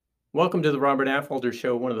Welcome to the Robert Affolter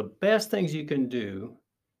Show. One of the best things you can do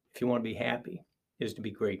if you want to be happy is to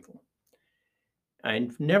be grateful.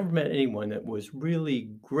 I've never met anyone that was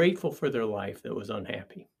really grateful for their life that was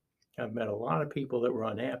unhappy. I've met a lot of people that were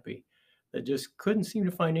unhappy that just couldn't seem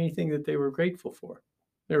to find anything that they were grateful for.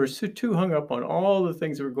 They were too hung up on all the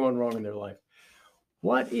things that were going wrong in their life.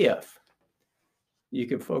 What if you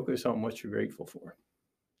could focus on what you're grateful for?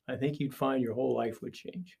 I think you'd find your whole life would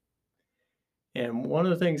change. And one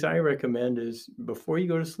of the things I recommend is before you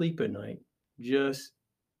go to sleep at night, just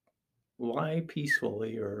lie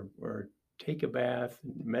peacefully or take a bath,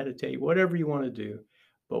 meditate, whatever you want to do.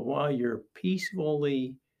 But while you're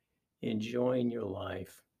peacefully enjoying your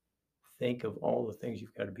life, think of all the things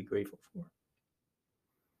you've got to be grateful for.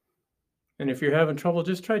 And if you're having trouble,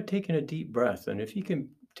 just try taking a deep breath. And if you can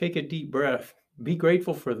take a deep breath, be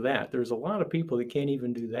grateful for that. There's a lot of people that can't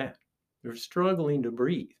even do that. They're struggling to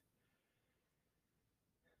breathe.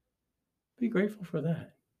 Be grateful for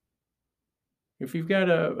that. If you've got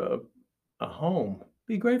a home,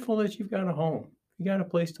 be grateful that you've got a home. You got a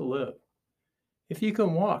place to live. If you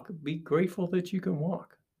can walk, be grateful that you can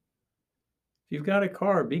walk. If you've got a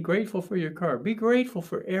car, be grateful for your car. Be grateful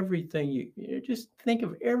for everything just think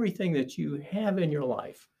of everything that you have in your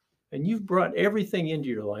life. And you've brought everything into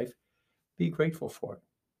your life. Be grateful for it.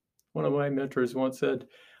 One of my mentors once said,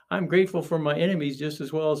 I'm grateful for my enemies just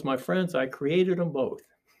as well as my friends. I created them both.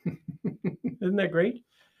 Isn't that great?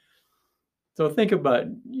 So think about,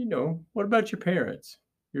 what about your parents,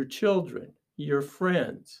 your children, your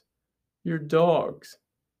friends, your dogs?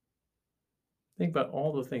 Think about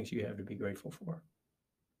all the things you have to be grateful for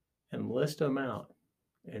and list them out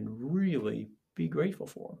and really be grateful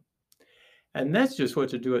for them. And that's just what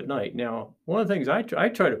to do at night. Now, one of the things I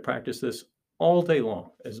try to practice this all day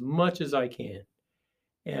long, as much as I can.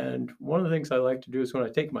 And one of the things I like to do is when I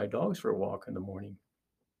take my dogs for a walk in the morning,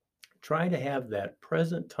 try to have that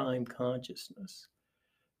present time consciousness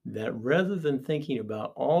that rather than thinking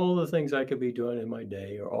about all the things I could be doing in my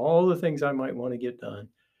day or all the things I might want to get done,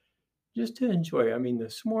 just to enjoy. I mean,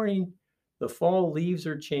 this morning, the fall leaves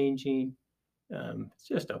are changing. It's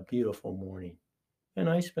just a beautiful morning. And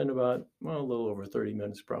I spend about, a little over 30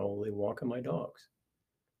 minutes probably walking my dogs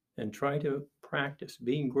and try to practice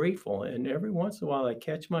being grateful. And every once in a while, I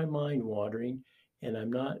catch my mind wandering and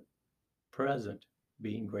I'm not present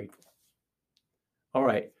being grateful. All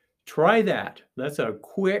right, try that. That's a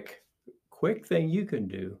quick thing you can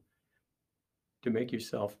do to make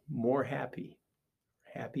yourself more happy,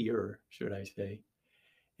 happier, should I say.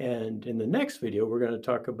 And in the next video, we're going to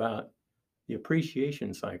talk about the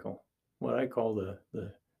appreciation cycle, what I call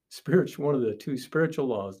the spiritual, one of the two spiritual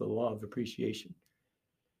laws, the law of appreciation.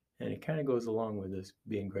 And it kind of goes along with this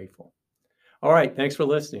being grateful. All right, thanks for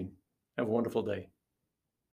listening. Have a wonderful day.